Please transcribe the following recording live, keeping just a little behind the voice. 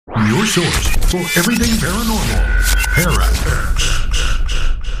Your source for everything paranormal. Parax.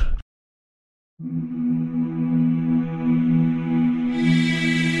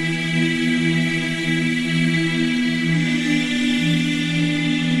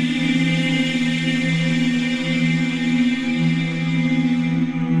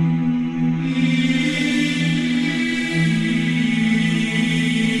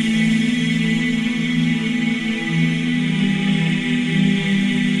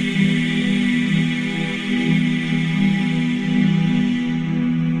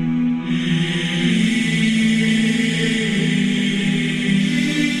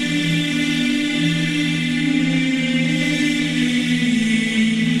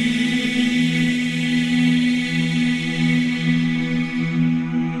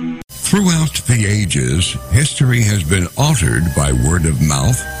 Throughout the ages, history has been altered by word of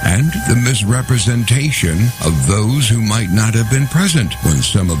mouth and the misrepresentation of those who might not have been present when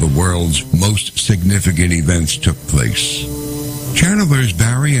some of the world's most significant events took place. Channelers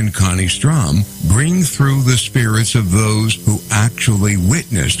Barry and Connie Strohm bring through the spirits of those who actually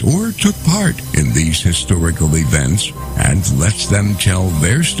witnessed or took part in these historical events and lets them tell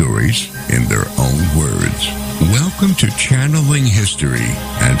their stories in their own words. Welcome to Channeling History.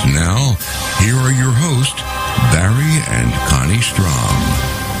 And now, here are your hosts, Barry and Connie Strohm.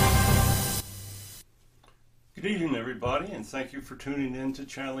 Good evening, everybody, and thank you for tuning in to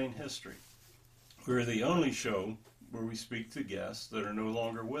Channeling History. We're the only show where we speak to guests that are no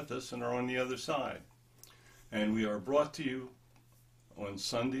longer with us and are on the other side. And we are brought to you on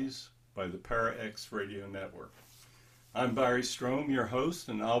Sundays by the Parax Radio Network. I'm Barry Strohm, your host,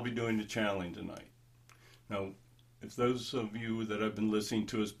 and I'll be doing the channeling tonight. Now, if those of you that have been listening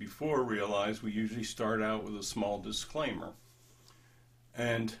to us before realize we usually start out with a small disclaimer.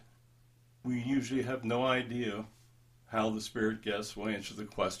 And we usually have no idea how the spirit guests will answer the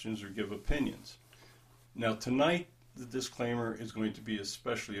questions or give opinions. Now, tonight, the disclaimer is going to be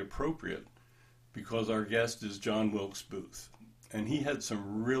especially appropriate because our guest is John Wilkes Booth. And he had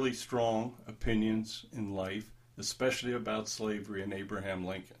some really strong opinions in life, especially about slavery and Abraham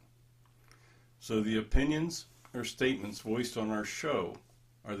Lincoln. So the opinions or statements voiced on our show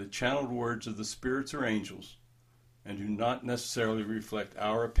are the channeled words of the spirits or angels and do not necessarily reflect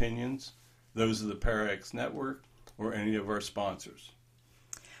our opinions, those of the Parax Network, or any of our sponsors.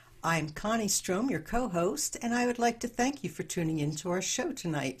 I'm Connie Strohm, your co-host, and I would like to thank you for tuning in to our show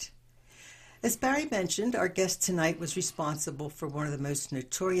tonight. As Barry mentioned, our guest tonight was responsible for one of the most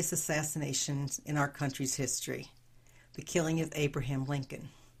notorious assassinations in our country's history, the killing of Abraham Lincoln.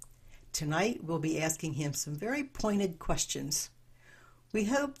 Tonight, we'll be asking him some very pointed questions. We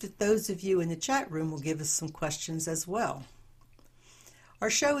hope that those of you in the chat room will give us some questions as well. Our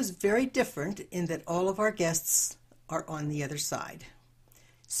show is very different in that all of our guests are on the other side.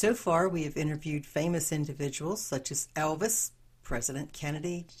 So far, we have interviewed famous individuals such as Elvis, President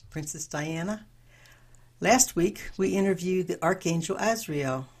Kennedy, Princess Diana. Last week, we interviewed the Archangel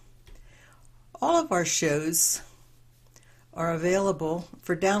Azrael. All of our shows are available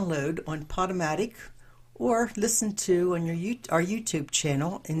for download on Podomatic or listen to on our YouTube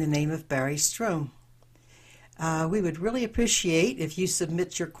channel in the name of Barry Strohm. We would really appreciate if you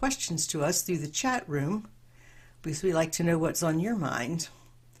submit your questions to us through the chat room because we like to know what's on your mind.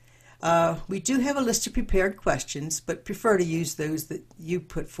 We do have a list of prepared questions, but prefer to use those that you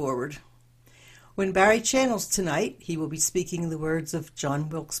put forward. When Barry channels tonight, he will be speaking the words of John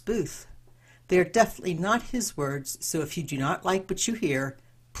Wilkes Booth. They are definitely not his words, so if you do not like what you hear,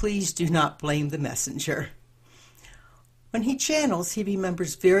 please do not blame the messenger. When he channels, he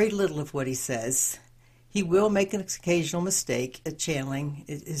remembers very little of what he says. He will make an occasional mistake at channeling.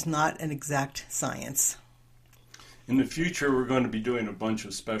 It is not an exact science. In the future, we're going to be doing a bunch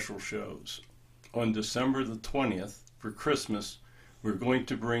of special shows. On December the 20th, for Christmas, we're going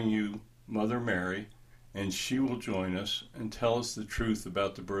to bring you Mother Mary, and she will join us and tell us the truth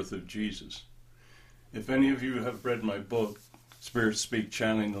about the birth of Jesus. If any of you have read my book, Spirits Speak,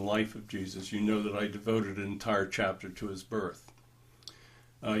 Channeling the Life of Jesus, you know that I devoted an entire chapter to his birth.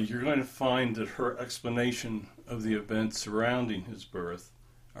 You're going to find that her explanation of the events surrounding his birth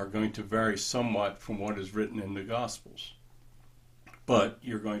are going to vary somewhat from what is written in the Gospels. But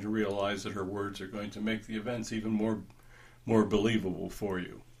you're going to realize that her words are going to make the events even more believable for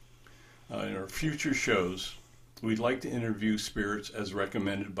you. In our future shows, we'd like to interview spirits as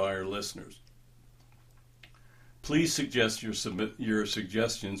recommended by our listeners. Please submit your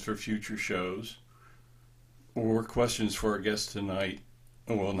suggestions for future shows or questions for our guest tonight.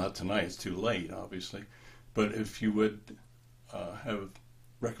 Well, not tonight, it's too late, obviously. But if you would have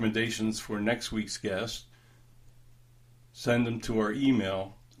recommendations for next week's guest, send them to our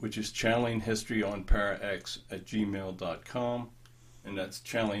email, which is channelinghistoryonparax@gmail.com, and that's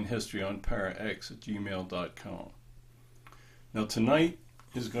channelinghistoryonparax@gmail.com. Now tonight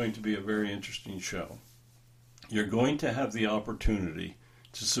is going to be a very interesting show. You're going to have the opportunity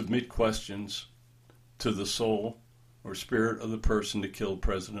to submit questions to the soul or spirit of the person that killed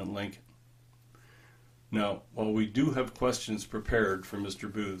President Lincoln. Now, while we do have questions prepared for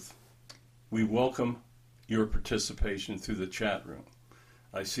Mr. Booth, we welcome your participation through the chat room.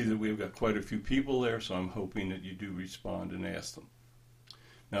 I see that we've got quite a few people there, so I'm hoping that you do respond and ask them.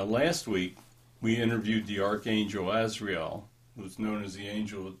 Now, last week, we interviewed the Archangel Azrael, who's known as the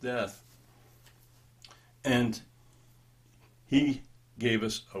Angel of Death, and he gave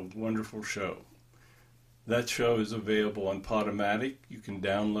us a wonderful show. That show is available on Podomatic. You can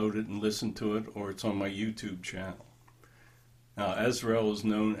download it and listen to it, or it's on my YouTube channel. Now, Azrael is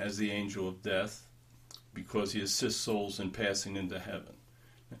known as the Angel of Death because he assists souls in passing into heaven.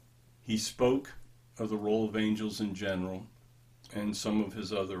 He spoke of the role of angels in general and some of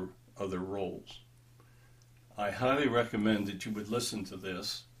his other roles. I highly recommend that you would listen to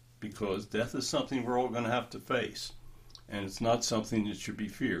this because death is something we're all going to have to face, and it's not something that should be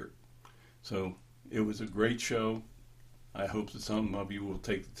feared. So it was a great show. I hope that some of you will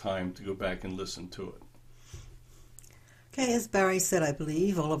take the time to go back and listen to it. Okay, as Barry said, I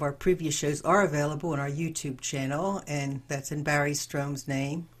believe all of our previous shows are available on our YouTube channel, and that's in Barry Strohm's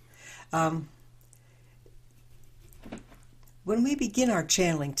name. When we begin our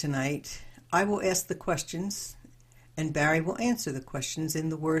channeling tonight, I will ask the questions, and Barry will answer the questions in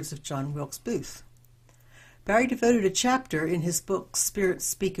the words of John Wilkes Booth. Barry devoted a chapter in his book, Spirits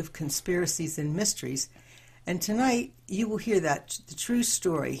Speak of Conspiracies and Mysteries, and tonight you will hear the true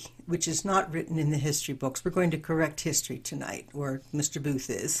story, which is not written in the history books. We're going to correct history tonight, where Mr. Booth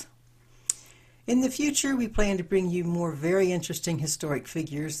is. In the future, we plan to bring you more very interesting historic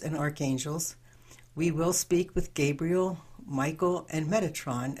figures and archangels. We will speak with Gabriel, Michael, and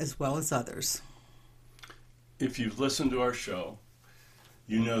Metatron, as well as others. If you've listened to our show,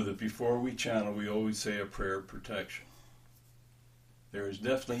 you know that before we channel, we always say a prayer of protection. There is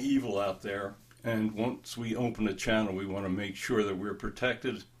definitely evil out there, and once we open a channel, we want to make sure that we're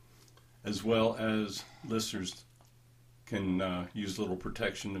protected, as well as listeners can use a little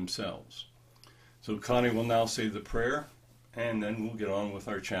protection themselves. So Connie will now say the prayer, and then we'll get on with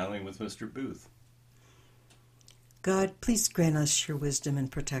our channeling with Mr. Booth. God, please grant us your wisdom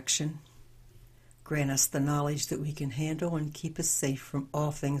and protection. Grant us the knowledge that we can handle and keep us safe from all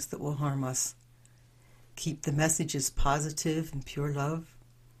things that will harm us. Keep the messages positive and pure love.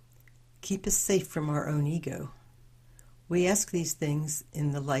 Keep us safe from our own ego. We ask these things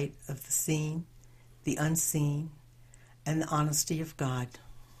in the light of the seen, the unseen, and the honesty of God.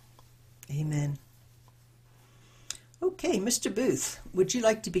 Amen. Okay, Mr. Booth, would you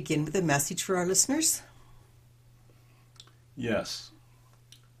like to begin with a message for our listeners? Yes.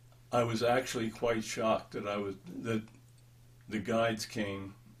 I was actually quite shocked that the guides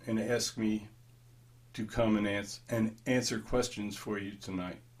came and asked me to come and answer questions for you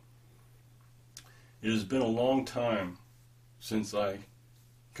tonight. It has been a long time since I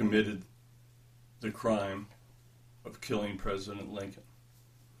committed the crime of killing President Lincoln.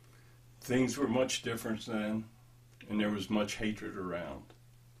 Things were much different then, and there was much hatred around.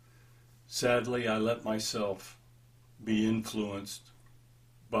 Sadly, I let myself be influenced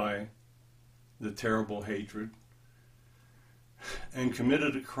by the terrible hatred and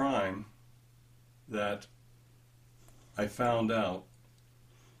committed a crime that I found out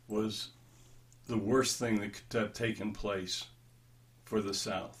was the worst thing that could have taken place for the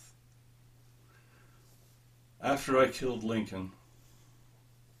South. After I killed Lincoln,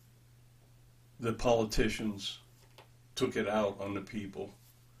 the politicians took it out on the people,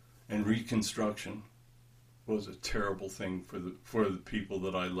 and Reconstruction was a terrible thing for the people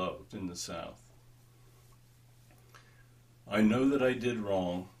that I loved in the South. I know that I did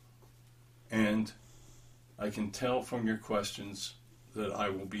wrong, and I can tell from your questions that I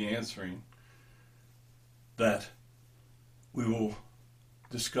will be answering that we will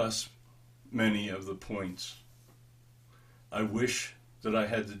discuss many of the points. I wish that I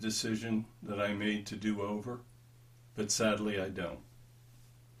had the decision that I made to do over, but sadly I don't.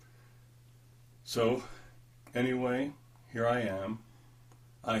 So, anyway, here I am.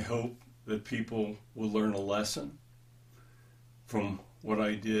 I hope that people will learn a lesson from what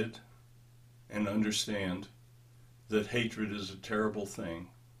I did and understand that hatred is a terrible thing,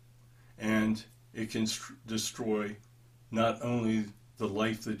 and it can destroy not only the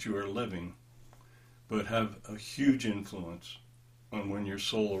life that you are living, but have a huge influence on when your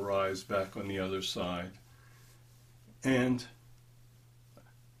soul arrives back on the other side. And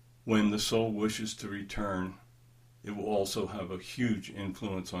when the soul wishes to return, it will also have a huge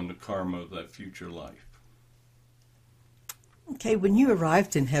influence on the karma of that future life. Okay, when you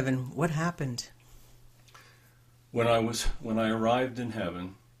arrived in heaven, what happened? When I arrived in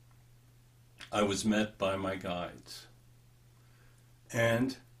heaven, I was met by my guides,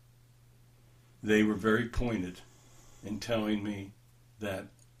 and they were very pointed in telling me that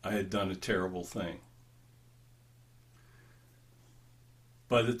I had done a terrible thing.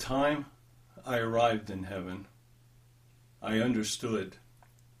 By the time I arrived in heaven, I understood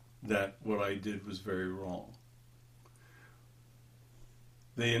that what I did was very wrong.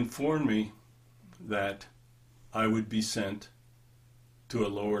 They informed me that I would be sent to a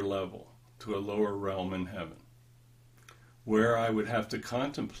lower level, to a lower realm in heaven, where I would have to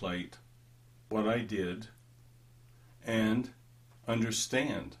contemplate what I did and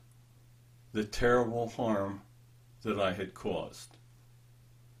understand the terrible harm that I had caused.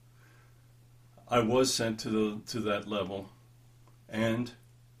 I was sent to that level, and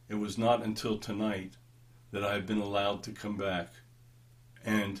it was not until tonight that I've been allowed to come back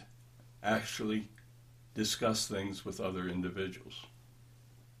and actually discuss things with other individuals.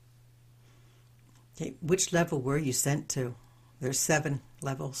 Okay, which level were you sent to? There's 7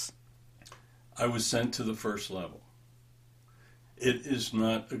 levels. I was sent to the first level. It is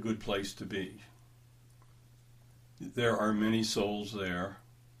not a good place to be. There are many souls there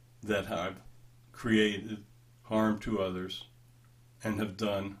that have created harm to others and have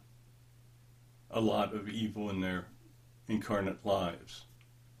done a lot of evil in their incarnate lives.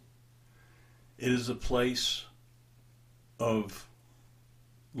 It is a place of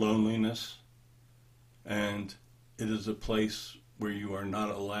loneliness, and it is a place where you are not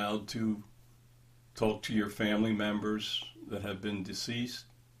allowed to talk to your family members that have been deceased,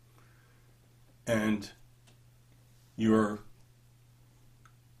 and you're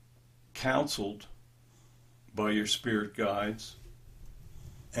counseled by your spirit guides,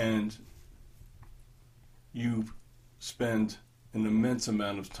 and you spend an immense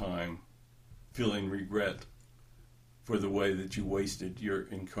amount of time feeling regret for the way that you wasted your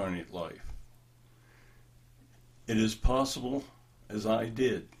incarnate life. It is possible, as I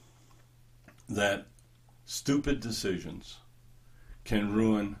did, that stupid decisions can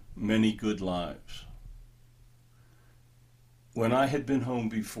ruin many good lives. When I had been home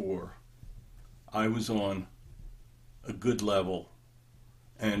before, I was on a good level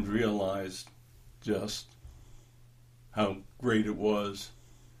and realized just how great it was.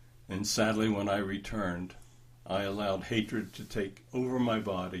 And sadly, when I returned, I allowed hatred to take over my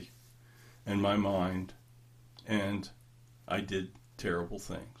body and my mind, and I did terrible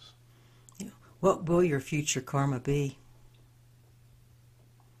things. What will your future karma be?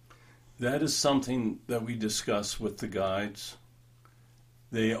 That is something that we discuss with the guides.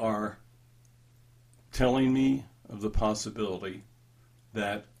 They are telling me of the possibility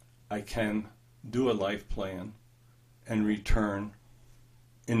that I can do a life plan and return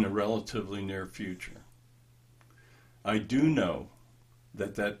in the relatively near future. I do know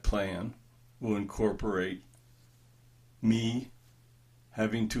that that plan will incorporate me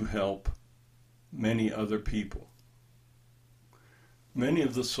having to help many other people. Many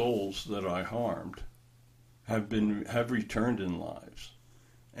of the souls that I harmed have returned in lives,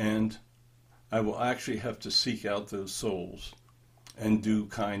 and I will actually have to seek out those souls and do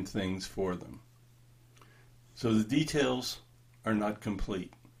kind things for them. So the details are not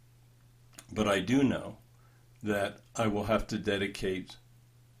complete, but I do know that I will have to dedicate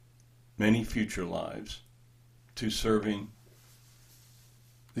many future lives to serving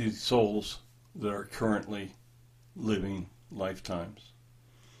these souls that are currently living lifetimes.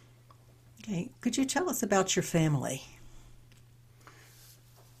 Okay, could you tell us about your family?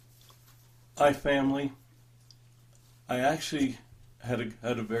 I actually had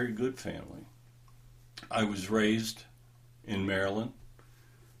a very good family. I was raised in Maryland,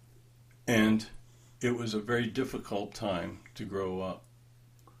 and it was a very difficult time to grow up.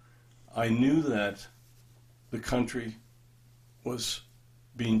 I knew that the country was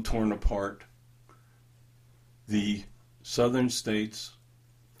being torn apart. The southern states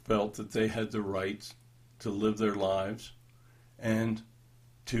felt that they had the right to live their lives and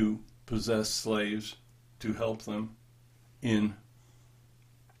to possess slaves to help them in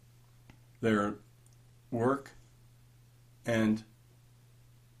their work, and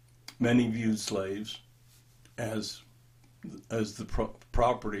many viewed slaves as the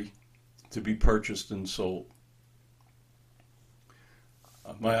property to be purchased and sold.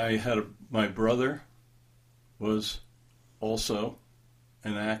 My brother was also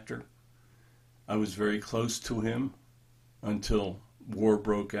an actor. I was very close to him until war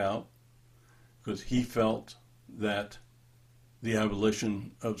broke out, because he felt that the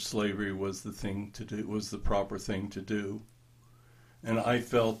abolition of slavery was the thing to do, was the proper thing to do. And I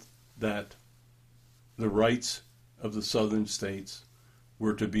felt that the rights of the southern states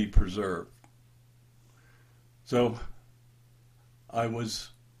were to be preserved. So I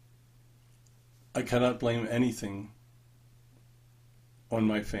cannot blame anything on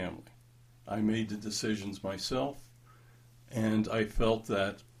my family. I made the decisions myself, and I felt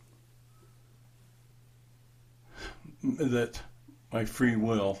that my free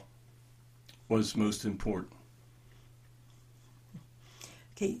will was most important.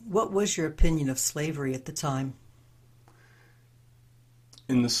 Okay, what was your opinion of slavery at the time?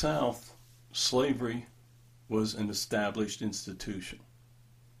 In the South, slavery was an established institution.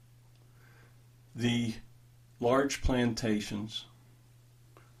 The large plantations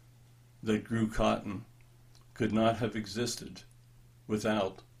that grew cotton could not have existed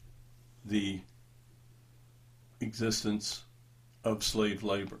without the existence of slave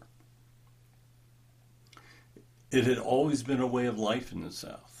labor. It had always been a way of life in the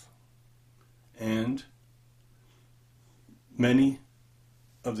South, and many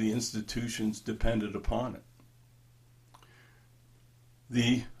of the institutions depended upon it.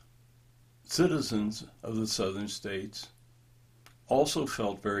 The citizens of the southern states also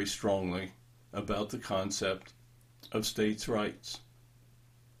felt very strongly about the concept of states' rights.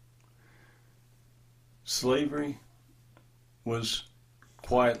 Slavery was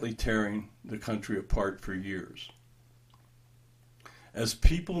quietly tearing the country apart for years. As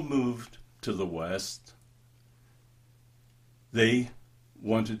people moved to the West, they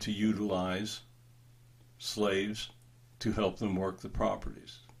wanted to utilize slaves to help them work the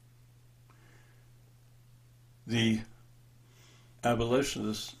properties. The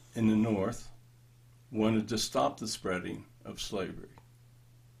abolitionists in the North wanted to stop the spreading of slavery.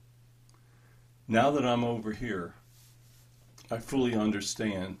 Now that I'm over here, I fully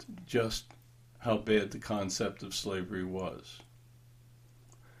understand just how bad the concept of slavery was.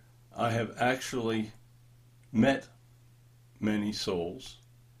 I have actually met many souls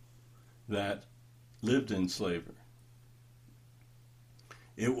that lived in slavery.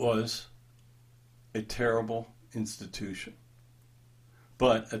 It was a terrible institution.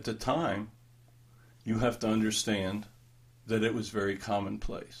 But at the time, you have to understand that it was very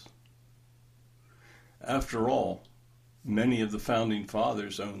commonplace. After all, many of the founding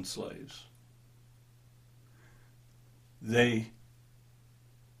fathers owned slaves. The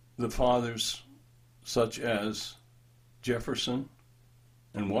fathers such as Jefferson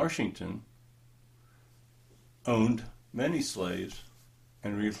and Washington owned many slaves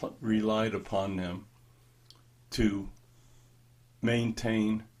and relied upon them to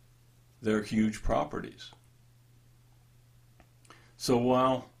maintain their huge properties. So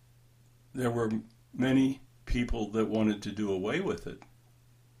while there were many people that wanted to do away with it,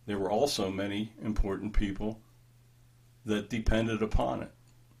 there were also many important people that depended upon it.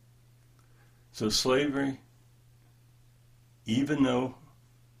 So slavery, even though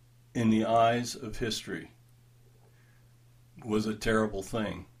in the eyes of history was a terrible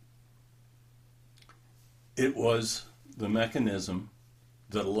thing, it was the mechanism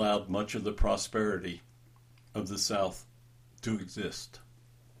that allowed much of the prosperity of the South to exist.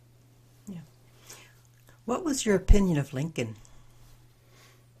 Yeah. What was your opinion of Lincoln?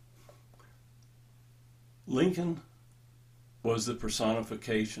 Lincoln was the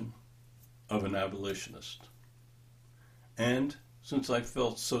personification of an abolitionist. And since I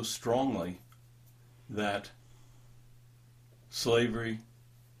felt so strongly that slavery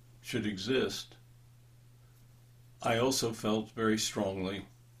should exist, I also felt very strongly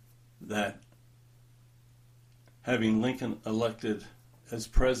that having Lincoln elected as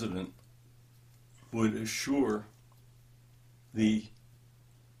president would assure the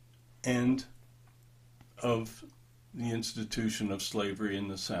end of the institution of slavery in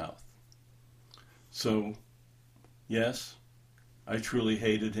the South. So, yes, I truly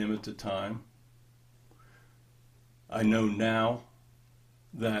hated him at the time. I know now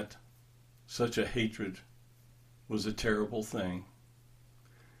that such a hatred was a terrible thing,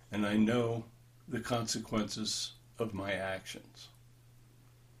 and I know the consequences of my actions.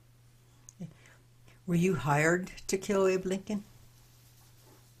 Were you hired to kill Abe Lincoln?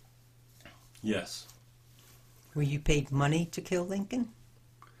 Yes. Were you paid money to kill Lincoln?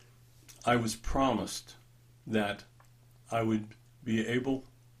 I was promised that I would be able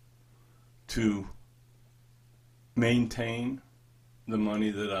to maintain the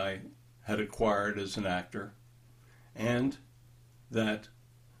money that I had acquired as an actor, and that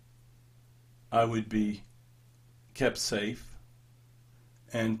I would be kept safe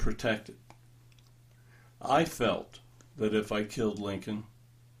and protected. I felt that if I killed Lincoln,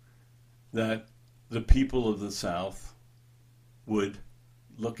 that the people of the South would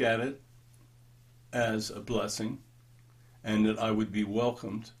look at it as a blessing and that I would be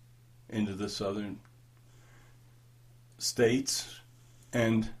welcomed into the southern states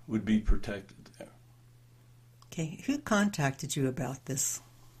and would be protected there. Okay, who contacted you about this?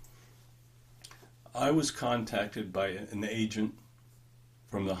 I was contacted by an agent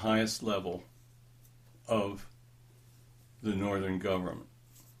from the highest level of the northern government.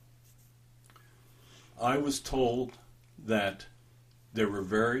 I was told that there were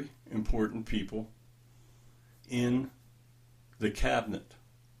very important people in the cabinet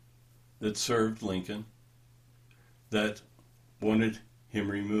that served Lincoln that wanted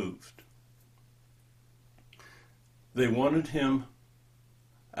him removed. They wanted him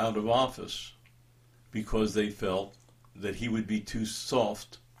out of office because they felt that he would be too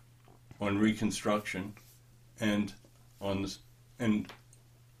soft on Reconstruction and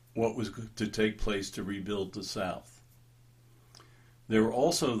what was to take place to rebuild the South. There were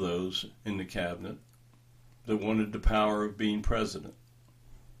also those in the cabinet that wanted the power of being president.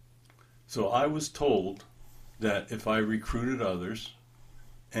 So I was told that if I recruited others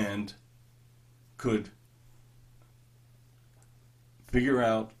and could figure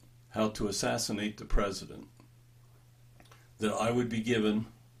out how to assassinate the president, that I would be given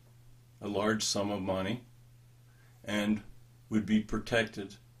a large sum of money and would be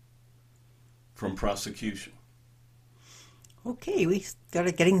protected from prosecution. Okay, we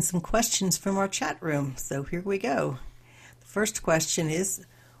started getting some questions from our chat room, so here we go. The first question is,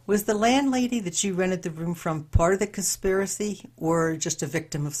 was the landlady that you rented the room from part of the conspiracy or just a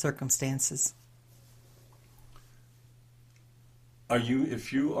victim of circumstances?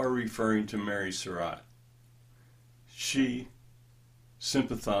 If you are referring to Mary Surratt, she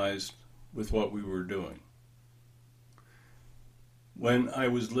sympathized with what we were doing. When I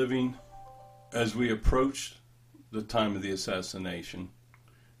was living, as we approached the time of the assassination,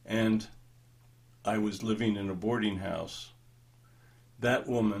 and I was living in a boarding house, that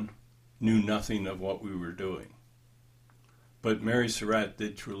woman knew nothing of what we were doing. But Mary Surratt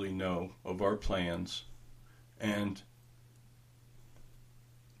did truly know of our plans and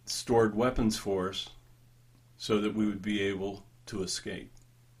stored weapons for us so that we would be able to escape.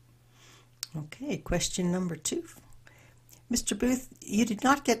 Okay, question number 2. Mr. Booth, you did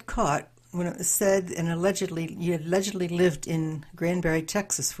not get caught when it was said and you allegedly lived in Granbury,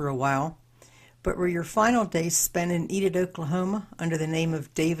 Texas for a while, but were your final days spent in Enid, Oklahoma under the name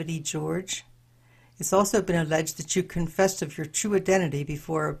of David E. George? It's also been alleged that you confessed of your true identity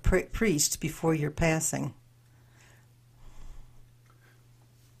before a priest before your passing.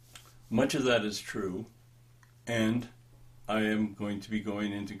 Much of that is true, and I am going to be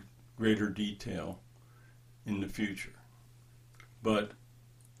going into greater detail in the future. But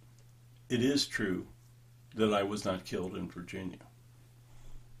it is true that I was not killed in Virginia.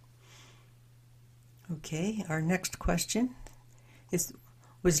 Okay, our next question is,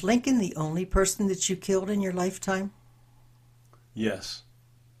 was Lincoln the only person that you killed in your lifetime? Yes.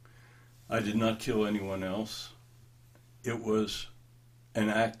 I did not kill anyone else. It was an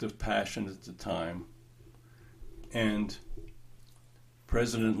act of passion at the time, and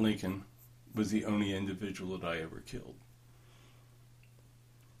President Lincoln was the only individual that I ever killed.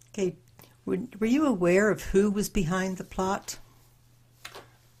 Okay, were you aware of who was behind the plot?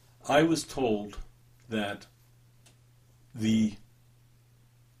 I was told that the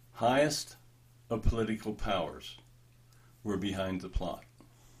highest of political powers were behind the plot.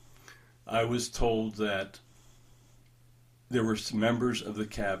 I was told that there were some members of the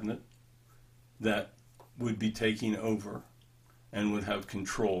cabinet that would be taking over and would have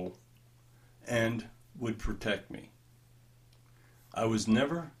control and would protect me. I was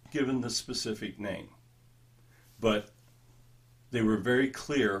never given the specific name, but they were very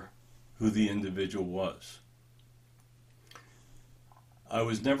clear who the individual was. I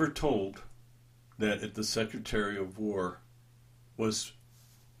was never told that if the Secretary of War was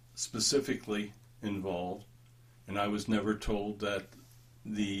specifically involved, and I was never told that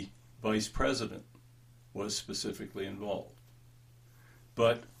the Vice President was specifically involved.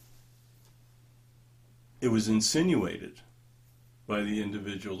 But it was insinuated by the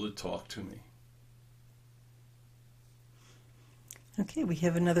individual that talked to me. Okay, we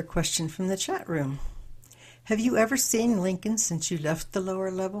have another question from the chat room. Have you ever seen Lincoln since you left the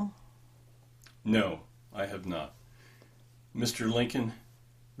lower level? No, I have not. Mr. Lincoln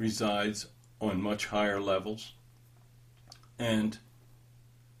resides on much higher levels, and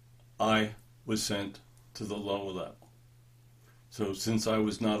I was sent to the lower level. So since I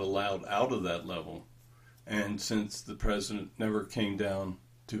was not allowed out of that level, and since the president never came down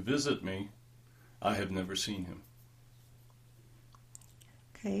to visit me, I have never seen him.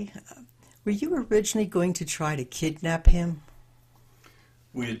 Okay. Were you originally going to try to kidnap him?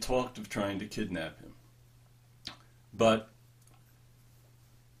 We had talked of trying to kidnap him, but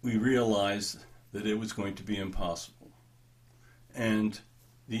we realized that it was going to be impossible. And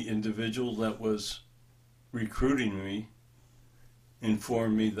the individual that was recruiting me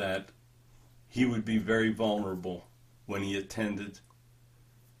informed me that he would be very vulnerable when he attended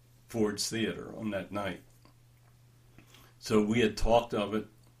Ford's Theater on that night. So we had talked of it,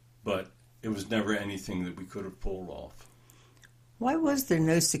 but it was never anything that we could have pulled off. Why was there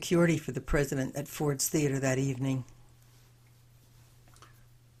no security for the president at Ford's Theater that evening?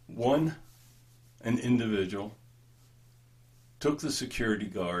 An individual took the security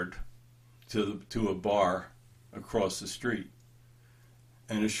guard to a bar across the street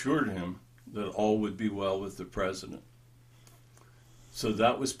and assured him that all would be well with the president. So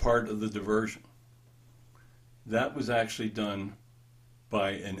that was part of the diversion. That was actually done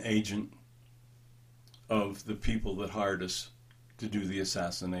by an agent of the people that hired us to do the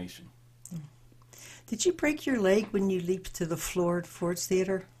assassination. Did you break your leg when you leaped to the floor at Ford's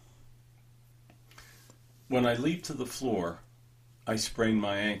Theater? When I leaped to the floor, I sprained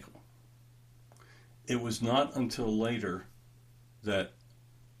my ankle. It was not until later that,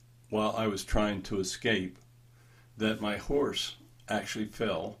 while I was trying to escape, that my horse actually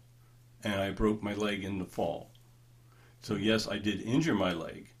fell and I broke my leg in the fall. So yes, I did injure my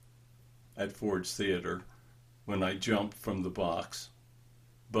leg at Ford's Theater when I jumped from the box,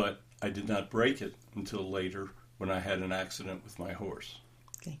 but I did not break it until later when I had an accident with my horse.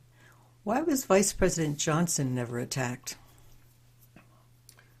 Okay. Why was Vice President Johnson never attacked?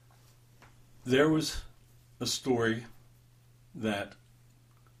 There was a story that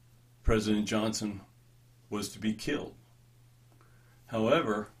President Johnson was to be killed.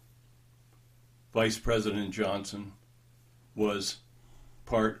 However, Vice President Johnson was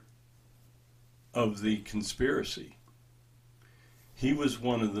part of the conspiracy. He was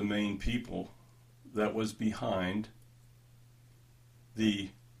one of the main people that was behind the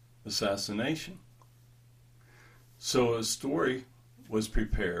assassination. So a story was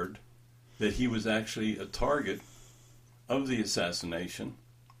prepared that he was actually a target of the assassination,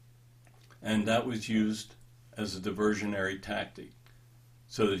 and that was used as a diversionary tactic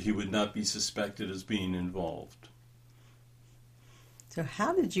so that he would not be suspected as being involved. So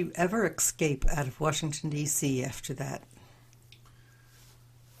how did you ever escape out of Washington, D.C. after that?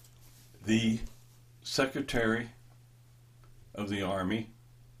 The Secretary of the Army,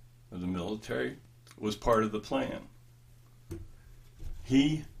 of the military, was part of the plan.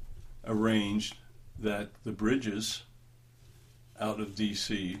 He arranged that the bridges out of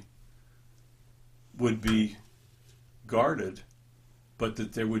D.C. would be guarded, but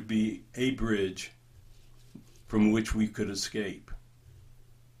that there would be a bridge from which we could escape.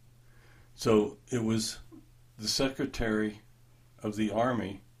 So it was the Secretary of the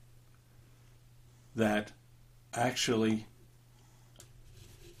Army that actually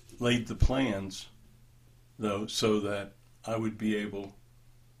laid the plans, though, so that I would be able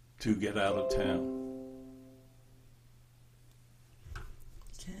to get out of town.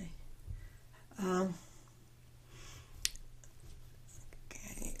 Okay.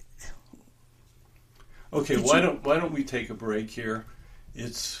 Okay, why don't we take a break here?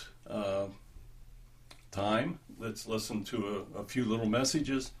 It's time. Let's listen to a few little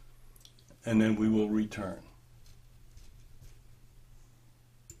messages, and then we will return.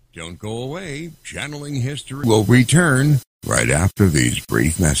 Don't go away. Channeling History will return right after these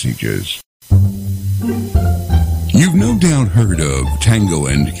brief messages. You've no doubt heard of Tango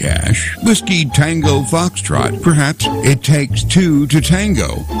and Cash, Whiskey Tango Foxtrot. Perhaps it takes two to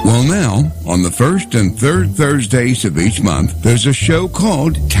tango. Well, now, on the first and third Thursdays of each month, there's a show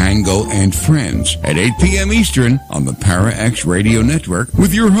called Tango and Friends at 8 p.m. Eastern on the Para X Radio Network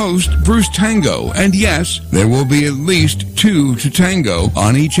with your host, Bruce Tango. And yes, there will be at least two to tango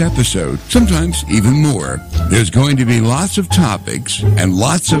on each episode, sometimes even more. There's going to be lots of topics and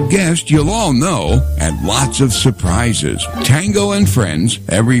lots of guests you'll all know and lots of surprises. Tango and Friends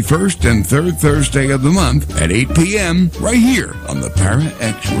every first and third Thursday of the month at 8 p.m. right here on the Para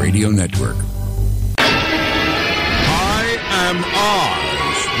X Radio Network. I am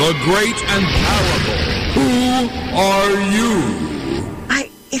Oz, the great and powerful. Who are you?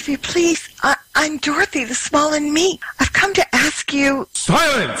 If you please, I'm Dorothy, the small and meek. I've come to ask you...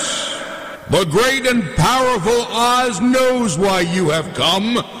 Silence! The great and powerful Oz knows why you have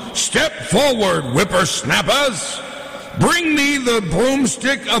come. Step forward, whippersnappers. Bring me the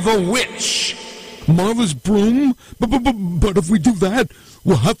broomstick of a witch. Martha's broom? But if we do that,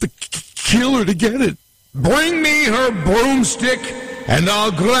 we'll have to kill her to get it. Bring me her broomstick, and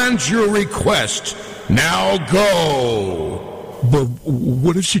I'll grant your request. Now go. But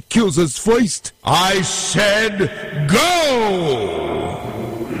what if she kills us first? I said go!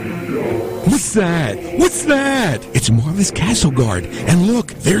 What's that? What's that? It's Martha's castle guard. And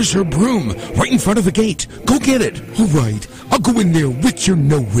look, there's her broom, right in front of the gate. Go get it. All right, I'll go in there, witch or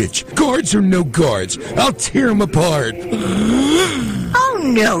no witch, guards or no guards. I'll tear them apart. Oh,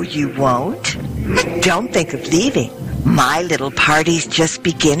 no, you won't. Don't think of leaving. My little party's just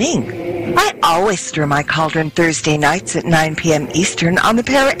beginning. I always stir my cauldron Thursday nights at 9 p.m. Eastern on the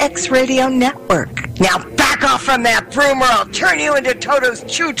Para X Radio Network. Now back off from that broom or I'll turn you into Toto's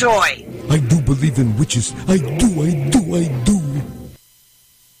chew toy. I do believe in witches. I do.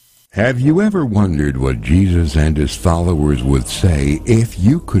 Have you ever wondered what Jesus and his followers would say if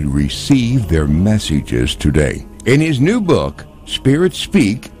you could receive their messages today? In his new book, Spirits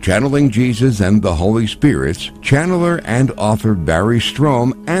Speak, Channeling Jesus and the Holy Spirits, channeler and author Barry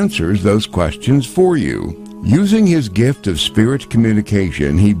Strohm answers those questions for you. Using his gift of spirit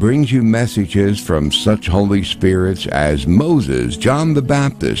communication, he brings you messages from such Holy Spirits as Moses, John the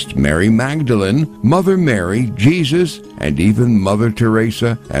Baptist, Mary Magdalene, Mother Mary, Jesus, and even Mother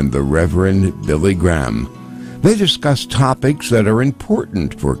Teresa and the Reverend Billy Graham. They discuss topics that are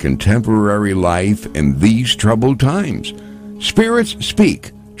important for contemporary life in these troubled times. Spirits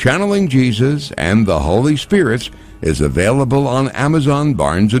Speak, Channeling Jesus and the Holy Spirits is available on Amazon,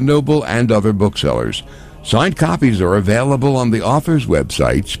 Barnes & Noble, and other booksellers. Signed copies are available on the author's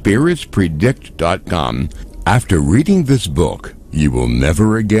website, spiritspredict.com. After reading this book, you will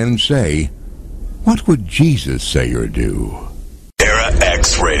never again say, "What would Jesus say or do?" Para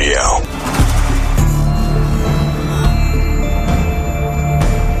X Radio.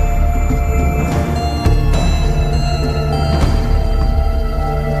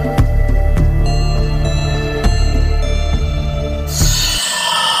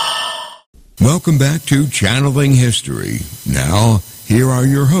 Welcome back to Channeling History. Now, here are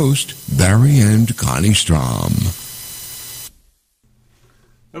your hosts, Barry and Connie Strohm.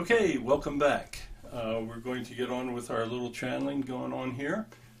 Okay, welcome back. We're going to get on with our little channeling going on here.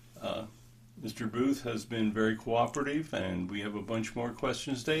 Mr. Booth has been very cooperative, and we have a bunch more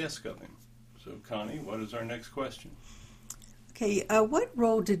questions to ask of him. So, Connie, what is our next question? Okay, what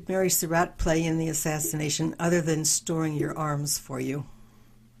role did Mary Surratt play in the assassination other than storing your arms for you?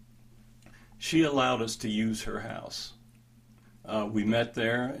 She allowed us to use her house. We met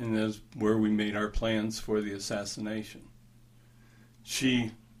there, and that's where we made our plans for the assassination.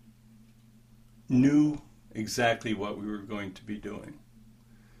 She knew exactly what we were going to be doing.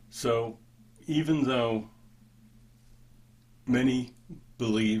 So even though many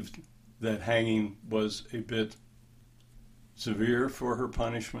believed that hanging was a bit severe for her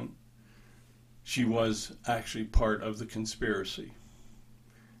punishment, she was actually part of the conspiracy.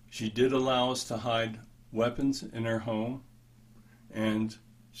 She did allow us to hide weapons in her home, and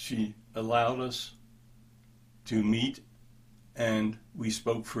she allowed us to meet, and we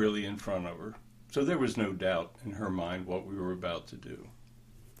spoke freely in front of her. So there was no doubt in her mind what we were about to do.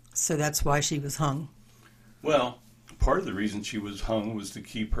 So that's why she was hung. Well, part of the reason she was hung was to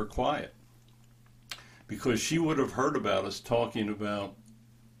keep her quiet, because she would have heard about us talking about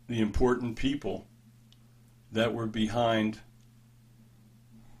the important people that were behind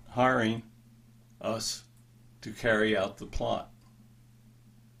hiring us to carry out the plot.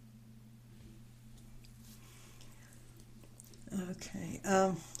 Okay.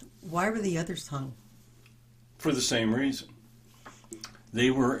 Why were the others hung? For the same reason. They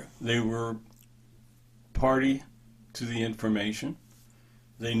were party to the information.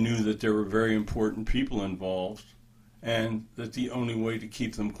 They knew that there were very important people involved, and that the only way to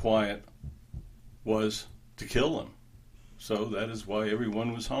keep them quiet was to kill them. So that is why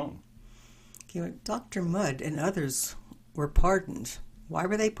everyone was hung. Okay, Dr. Mudd and others were pardoned. Why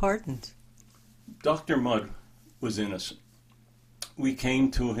were they pardoned? Dr. Mudd was innocent. We came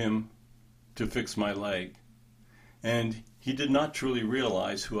to him to fix my leg, and he did not truly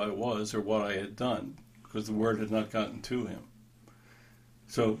realize who I was or what I had done, because the word had not gotten to him.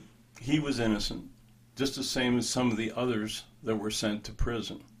 So he was innocent, just the same as some of the others that were sent to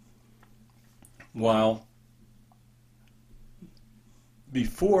prison. While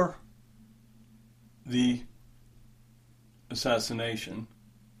before the assassination,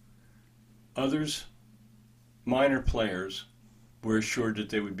 others, minor players, were assured that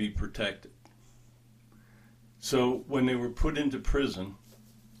they would be protected. So when they were put into prison,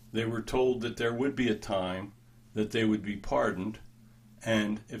 they were told that there would be a time that they would be pardoned,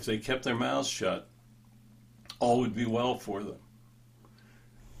 and if they kept their mouths shut, all would be well for them.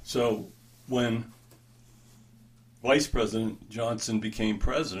 So when Vice President Johnson became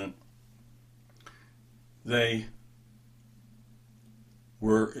president, they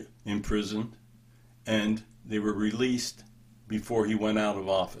were imprisoned and they were released before he went out of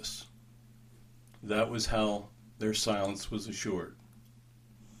office. That was how their silence was assured.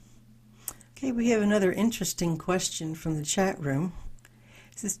 Okay, we have another interesting question from the chat room.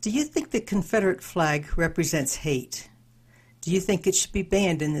 It says, do you think the Confederate flag represents hate? Do you think it should be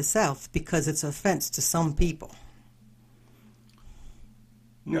banned in the South because it's an offense to some people?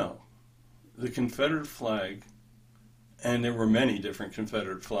 No. The Confederate flag, and there were many different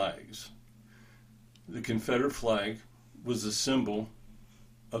Confederate flags, the Confederate flag was a symbol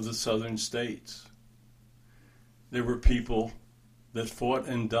of the Southern states. There were people that fought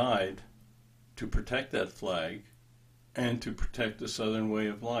and died to protect that flag and to protect the Southern way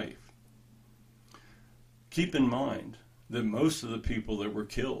of life. Keep in mind that most of the people that were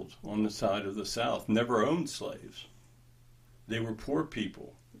killed on the side of the South never owned slaves. They were poor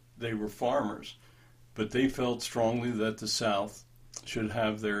people. They were farmers. But they felt strongly that the South should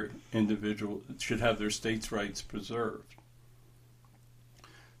have their states' rights preserved.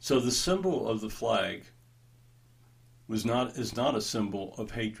 So the symbol of the flag is not a symbol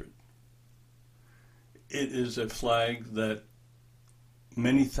of hatred. It is a flag that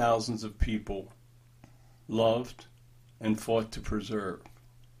many thousands of people loved and fought to preserve.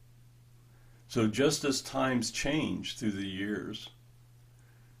 So just as times change through the years,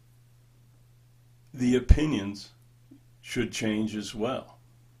 the opinions should change as well.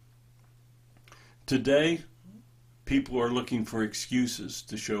 Today, people are looking for excuses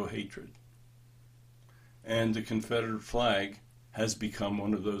to show hatred. And the Confederate flag has become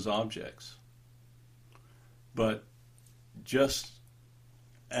one of those objects. But just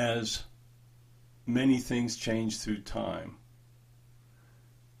as many things change through time,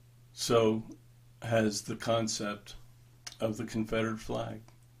 so has the concept of the Confederate flag.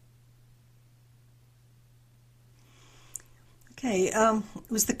 Okay,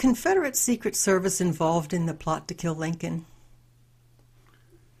 was the Confederate Secret Service involved in the plot to kill Lincoln?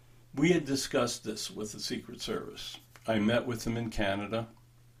 We had discussed this with the Secret Service. I met with them in Canada,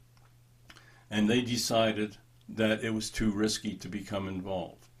 and they decided that it was too risky to become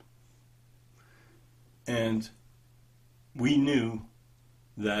involved. And we knew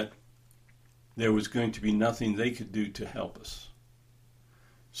that there was going to be nothing they could do to help us.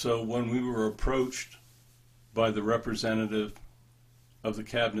 So when we were approached by the representative of the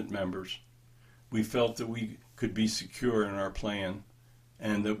cabinet members, we felt that we could be secure in our plan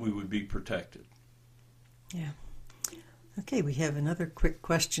and that we would be protected. Yeah. Okay, we have another quick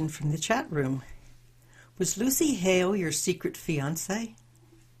question from the chat room. Was Lucy Hale your secret fiancée?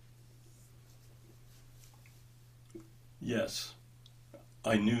 Yes.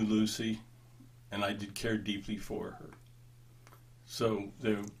 I knew Lucy, and I did care deeply for her. So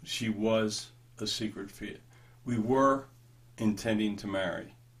she was a secret fiancée. We were intending to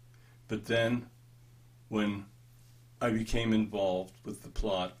marry. But then, when I became involved with the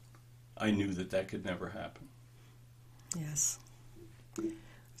plot, I knew that that could never happen. Yes.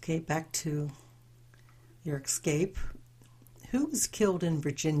 Okay, back to your escape. Who was killed in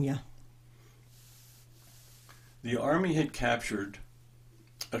Virginia? The Army had captured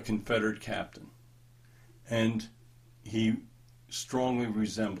a Confederate captain, and he strongly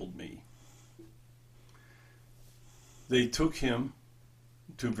resembled me. They took him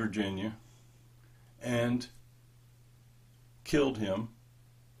to Virginia and killed him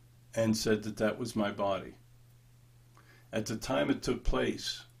and said that that was my body. At the time it took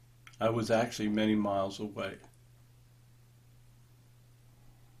place, I was actually many miles away.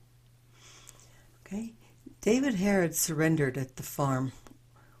 Okay. David Harrod surrendered at the farm.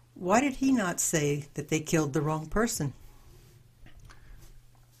 Why did he not say that they killed the wrong person?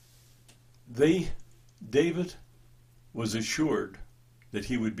 David was assured that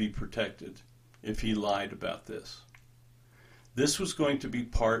he would be protected if he lied about this. This was going to be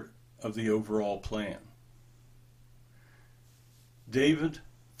part of the overall plan. David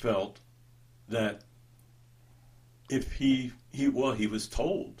felt that if he was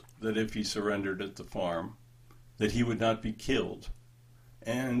told that if he surrendered at the farm, that he would not be killed,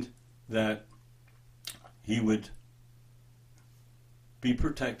 and that he would be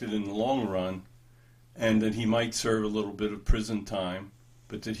protected in the long run, and that he might serve a little bit of prison time,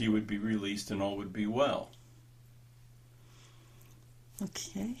 but that he would be released and all would be well.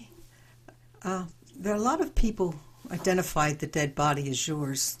 Okay. There are a lot of people identified the dead body as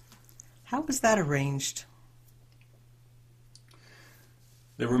yours. How was that arranged?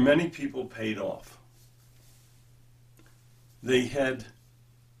 There were many people paid off. There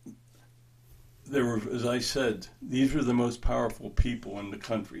were, as I said, these were the most powerful people in the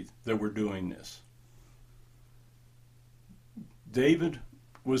country that were doing this. David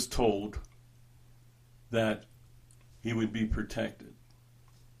was told that he would be protected.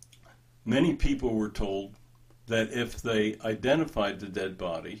 Many people were told that if they identified the dead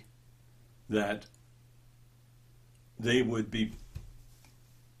body, that they would be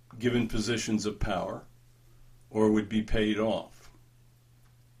given positions of power or would be paid off.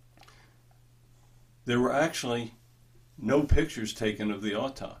 There were actually no pictures taken of the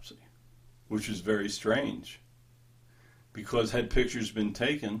autopsy, which is very strange, because had pictures been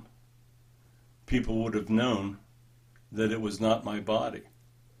taken, people would have known that it was not my body.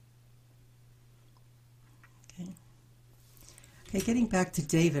 Okay, getting back to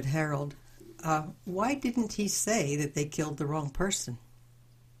David Harold, why didn't he say that they killed the wrong person?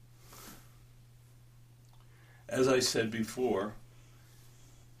 As I said before,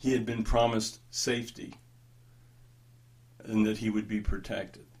 he had been promised safety and that he would be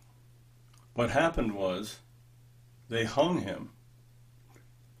protected. What happened was they hung him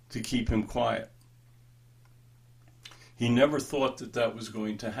to keep him quiet. He never thought that that was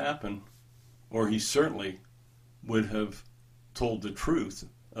going to happen, or he certainly would have told the truth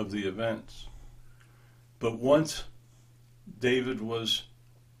of the events. But once David was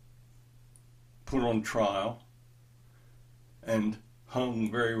put on trial and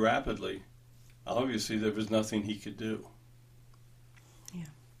hung very rapidly, obviously there was nothing he could do. Yeah.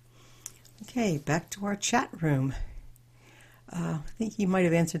 Okay, back to our chat room. I think you might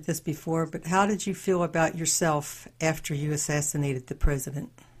have answered this before, but how did you feel about yourself after you assassinated the president?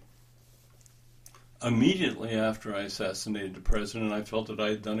 Immediately after I assassinated the president, I felt that I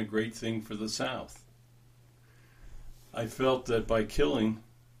had done a great thing for the South. I felt that by killing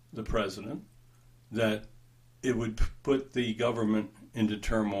the president, that it would put the government into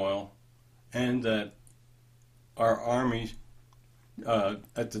turmoil, and that our army,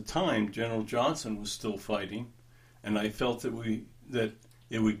 at the time, General Johnson was still fighting, and I felt that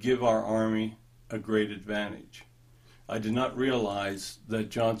it would give our army a great advantage. I did not realize that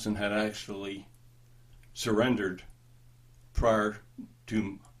Johnson had actually surrendered prior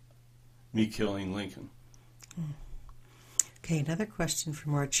to me killing Lincoln. Okay, another question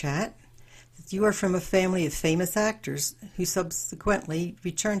from our chat. You are from a family of famous actors who subsequently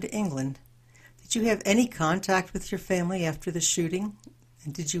returned to England. Did you have any contact with your family after the shooting?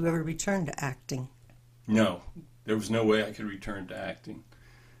 And did you ever return to acting? No, there was no way I could return to acting.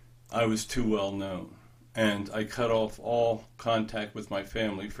 I was too well known, and I cut off all contact with my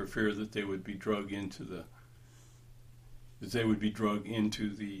family for fear that they would be drug into the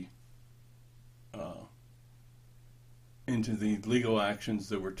legal actions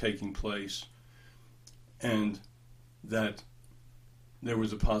that were taking place, and that there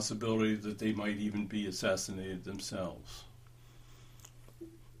was a possibility that they might even be assassinated themselves.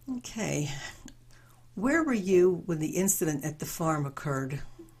 Okay. Where were you when the incident at the farm occurred?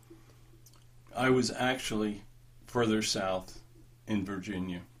 I was actually further south in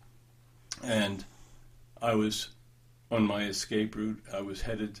Virginia, and I was on my escape route. I was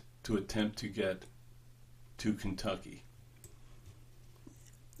headed to attempt to get to Kentucky.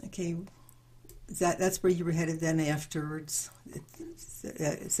 Okay, that's where you were headed then afterwards?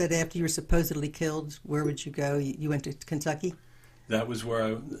 It said after you were supposedly killed, where would you go? You went to Kentucky? That was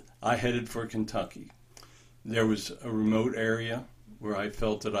where I headed for Kentucky. There was a remote area where I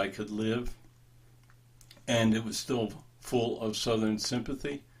felt that I could live, and it was still full of Southern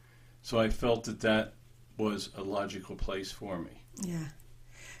sympathy, so I felt that that was a logical place for me. Yeah.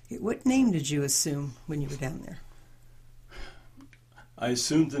 What name did you assume when you were down there? I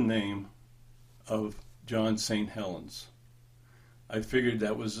assumed the name of John St. Helens. I figured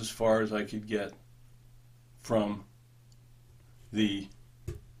that was as far as I could get from the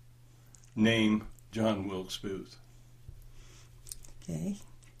name John Wilkes Booth. Okay.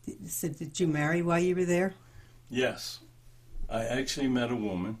 So did you marry while you were there? Yes. I actually met a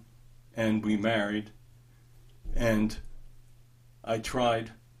woman, and we married, and I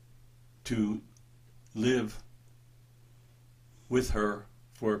tried to live with her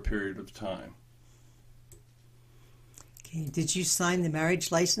for a period of time. Okay. Did you sign the marriage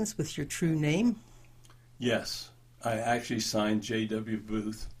license with your true name? Yes. I actually signed J.W.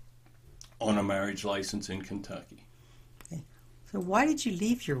 Booth on a marriage license in Kentucky. Okay. So why did you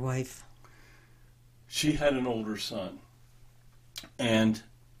leave your wife? She had an older son, and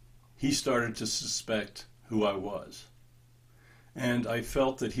he started to suspect who I was. And I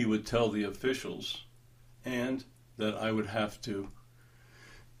felt that he would tell the officials, and that I would have to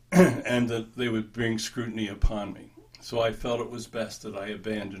and that they would bring scrutiny upon me. So I felt it was best that I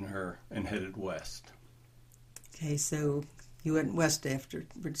abandon her and headed west. Okay, so you went west after.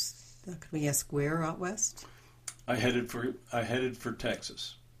 Could we ask where out west? I headed for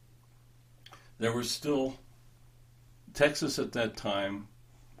Texas. There was still Texas at that time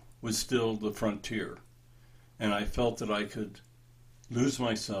was still the frontier, and I felt that I could lose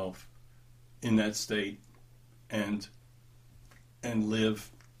myself in that state and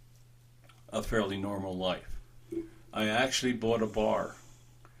live a fairly normal life. I actually bought a bar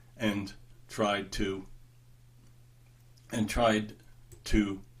and tried to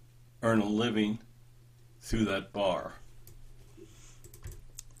earn a living through that bar.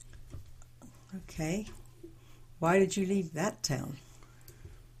 Okay. Why did you leave that town?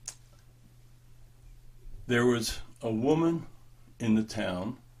 There was a woman in the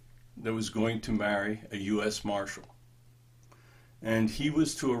town that was going to marry a U.S. Marshal, and he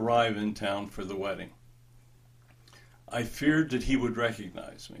was to arrive in town for the wedding. I feared that he would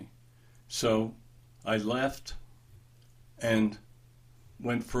recognize me, so I left and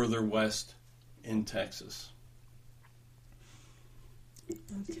went further west in Texas.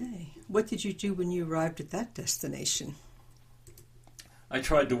 Okay. What did you do when you arrived at that destination? I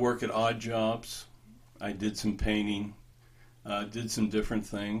tried to work at odd jobs. I did some painting, did some different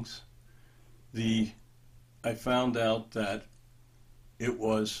things. I found out that it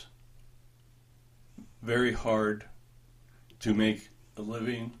was very hard to make a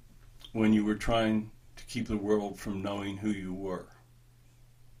living when you were trying to keep the world from knowing who you were.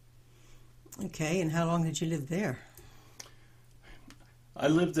 Okay, and how long did you live there? I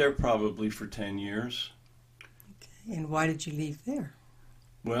lived there probably for 10 years. Okay, and why did you leave there?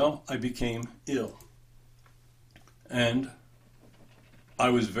 Well, I became ill. And I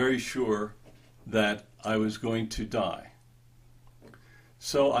was very sure that I was going to die.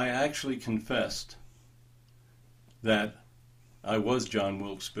 So I actually confessed that I was John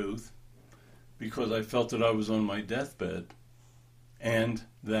Wilkes Booth because I felt that I was on my deathbed and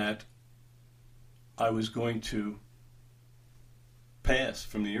that I was going to pass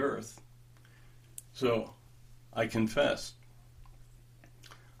from the earth. So I confessed.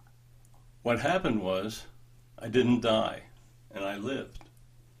 What happened was I didn't die, and I lived.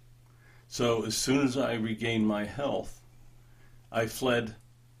 So as soon as I regained my health, I fled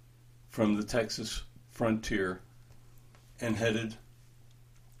from the Texas frontier and headed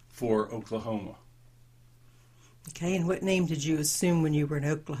for Oklahoma. Okay, and what name did you assume when you were in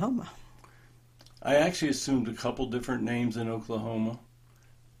Oklahoma? I actually assumed a couple different names in Oklahoma.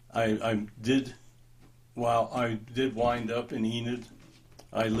 I did wind up in Enid,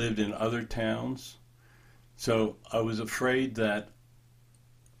 I lived in other towns. So I was afraid that,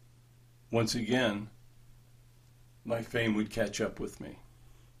 once again, my fame would catch up with me.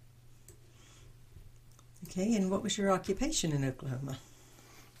 Okay, and what was your occupation in Oklahoma?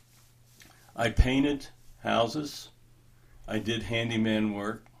 I painted houses, I did handyman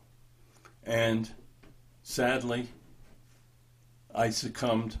work, and sadly, I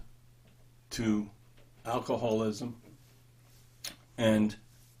succumbed to alcoholism, and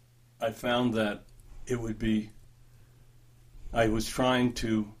I found that I was trying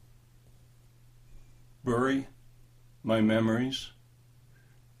to bury my memories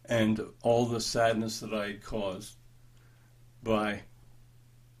and all the sadness that I had caused by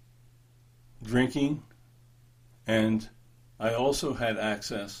drinking, and I also had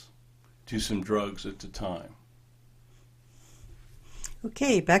access to some drugs at the time.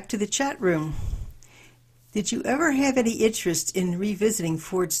 Okay, back to the chat room. Did you ever have any interest in revisiting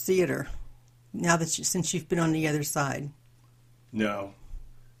Ford's Theater since you've been on the other side? No.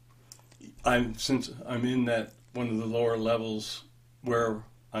 Since I'm in that one of the lower levels where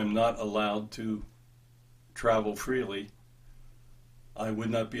I'm not allowed to travel freely, I would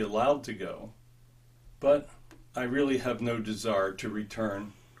not be allowed to go. But I really have no desire to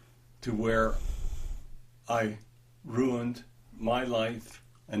return to where I ruined my life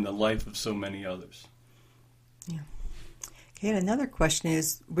and the life of so many others. Yeah. Okay, and another question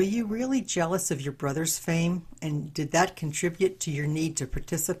is, were you really jealous of your brother's fame, and did that contribute to your need to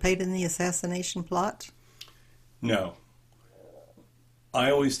participate in the assassination plot? No.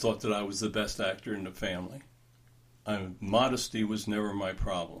 I always thought that I was the best actor in the family. Modesty was never my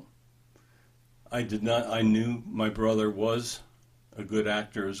problem. I knew my brother was a good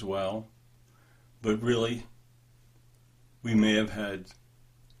actor as well, but really, we may have had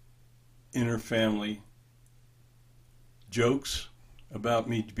inter-family jokes about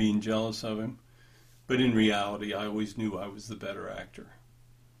me being jealous of him, but in reality, I always knew I was the better actor.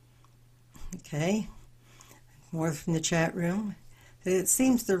 Okay. More from the chat room. It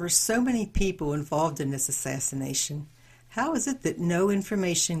seems there were so many people involved in this assassination. How is it that no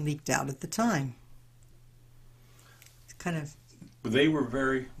information leaked out at the time? It's kind of... They were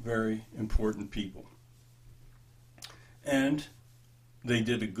very, very important people. And they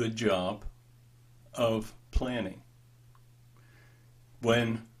did a good job of planning.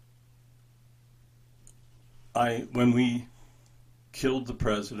 When we killed the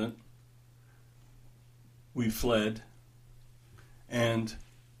president, we fled, and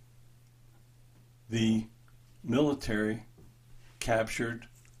the military captured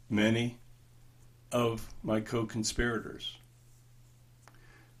many of my co-conspirators.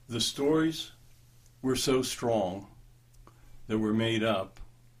 The stories were so strong that were made up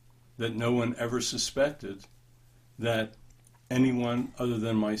that no one ever suspected that anyone other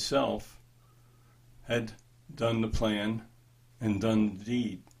than myself had done the plan and done the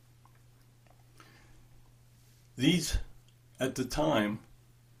deed. These, at the time,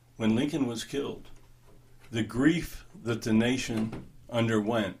 when Lincoln was killed, the grief that the nation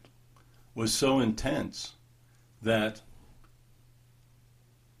underwent was so intense that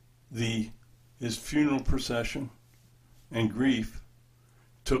his funeral procession and grief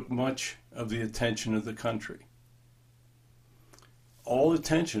took much of the attention of the country. All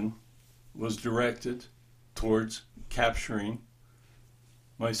attention was directed towards capturing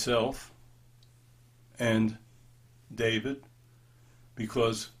myself and David,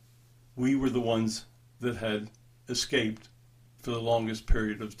 because we were the ones that had escaped for the longest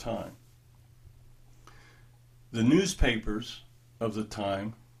period of time. The newspapers of the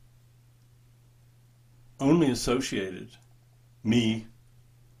time only associated me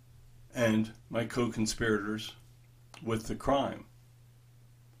and my co-conspirators with the crime.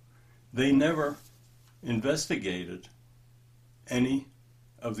 They never investigated any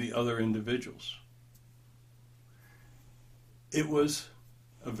of the other individuals. It was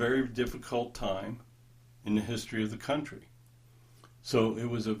a very difficult time in the history of the country. So it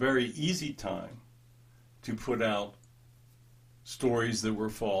was a very easy time to put out stories that were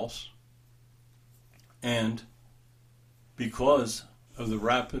false. And because of the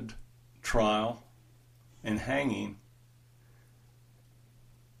rapid trial and hanging,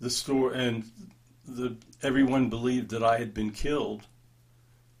 everyone believed that I had been killed.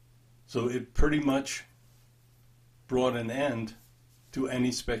 So it pretty much brought an end to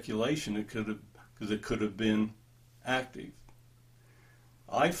any speculation because it could have been active.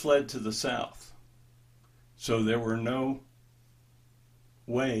 I fled to the south, so there were no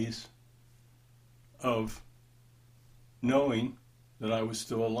ways of knowing that I was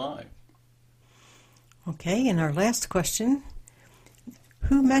still alive. Okay, and our last question.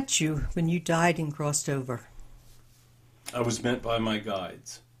 Who met you when you died and crossed over? I was met by my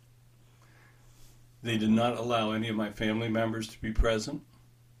guides. They did not allow any of my family members to be present,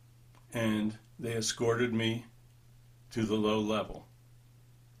 and they escorted me to the low level.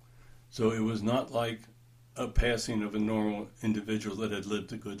 So it was not like a passing of a normal individual that had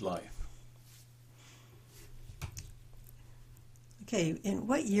lived a good life. Okay, in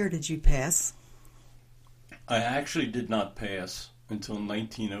what year did you pass? I actually did not pass until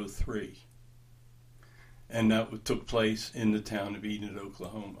 1903, and that took place in the town of Enid,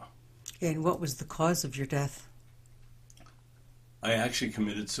 Oklahoma. And what was the cause of your death? I actually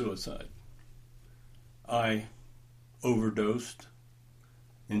committed suicide. I overdosed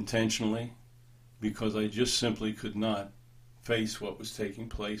intentionally because I just simply could not face what was taking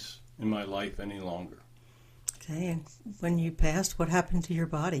place in my life any longer. Okay, and when you passed, what happened to your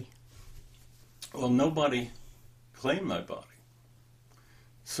body? Well, nobody claimed my body.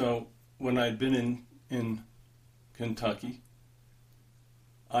 So when I'd been in Kentucky,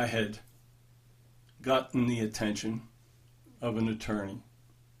 I had gotten the attention of an attorney,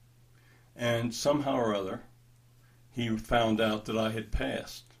 and somehow or other he found out that I had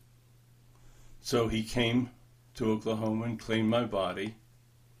passed. So he came to Oklahoma and claimed my body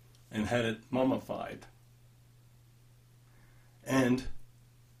and had it mummified, and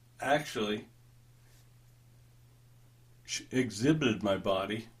actually exhibited my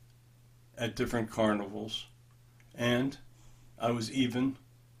body at different carnivals, and I was even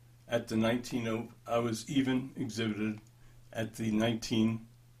exhibited at the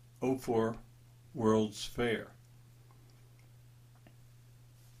 1904 World's Fair.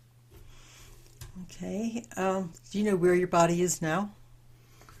 Okay, do you know where your body is now?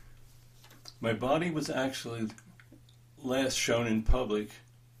 My body was actually last shown in public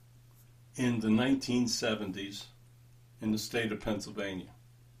in the 1970s in the state of Pennsylvania.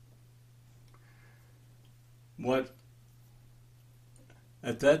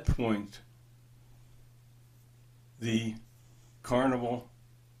 At that point, the Carnival,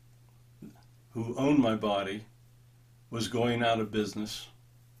 who owned my body, was going out of business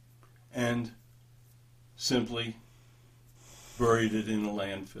and simply buried it in a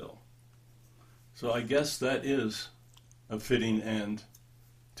landfill. So I guess that is a fitting end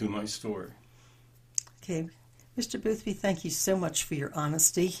to my story. Okay. Mr. Boothby, thank you so much for your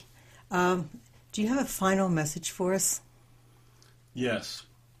honesty. Do you have a final message for us? Yes.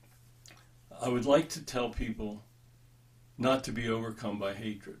 I would like to tell people not to be overcome by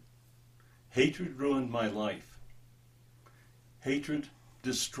hatred. Hatred ruined my life. Hatred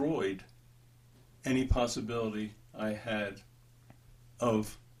destroyed any possibility I had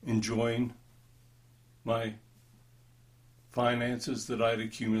of enjoying my finances that I'd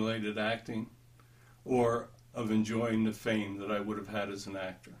accumulated acting, or of enjoying the fame that I would have had as an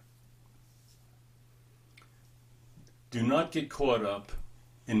actor. Do not get caught up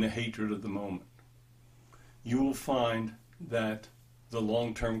in the hatred of the moment. You will find that the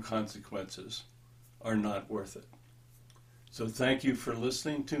long-term consequences are not worth it. So thank you for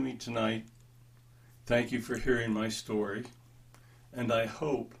listening to me tonight. Thank you for hearing my story. And I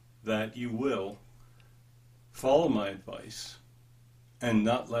hope that you will follow my advice and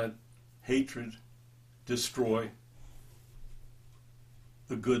not let hatred destroy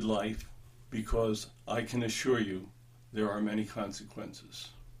the good life, because I can assure you there are many consequences.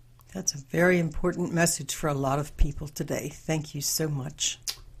 That's a very important message for a lot of people today. Thank you so much.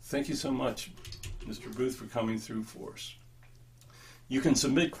 Thank you so much, Mr. Booth, for coming through for us. You can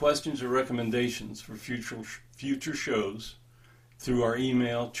submit questions or recommendations for future shows through our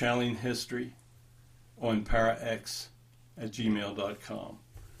email, channelinghistory, on parax@gmail.com.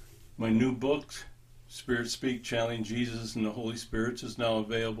 My new book, Spirit Speak, Channeling Jesus and the Holy Spirits, is now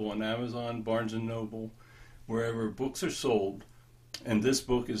available on Amazon, Barnes & Noble, wherever books are sold. And this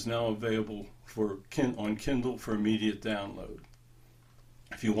book is now available on Kindle for immediate download.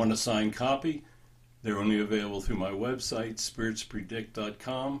 If you want a signed copy, they're only available through my website,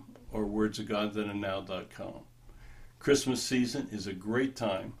 spiritspredict.com, or wordsofgodthenandnow.com. Christmas season is a great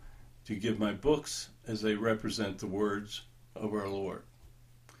time to give my books, as they represent the words of our Lord.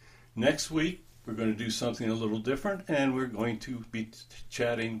 Next week, we're going to do something a little different, and we're going to be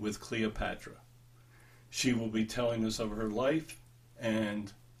chatting with Cleopatra. She will be telling us of her life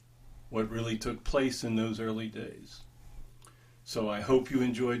and what really took place in those early days. So I hope you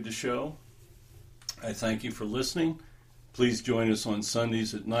enjoyed the show. I thank you for listening. Please join us on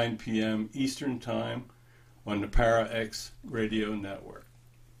Sundays at 9 p.m. Eastern Time on the Para-X Radio Network.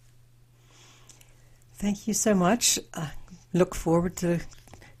 Thank you so much. Look forward to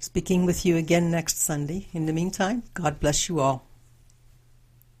speaking with you again next Sunday. In the meantime, God bless you all.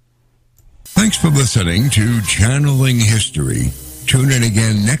 Thanks for listening to Channeling History. Tune in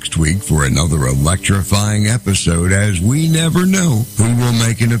again next week for another electrifying episode, as we never know who will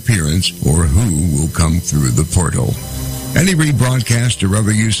make an appearance or who will come through the portal. Any rebroadcast or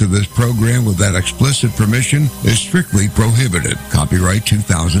other use of this program without explicit permission is strictly prohibited. Copyright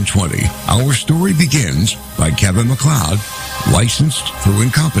 2020. Our Story Begins by Kevin MacLeod, licensed through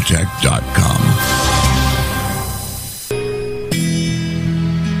Incompetech.com.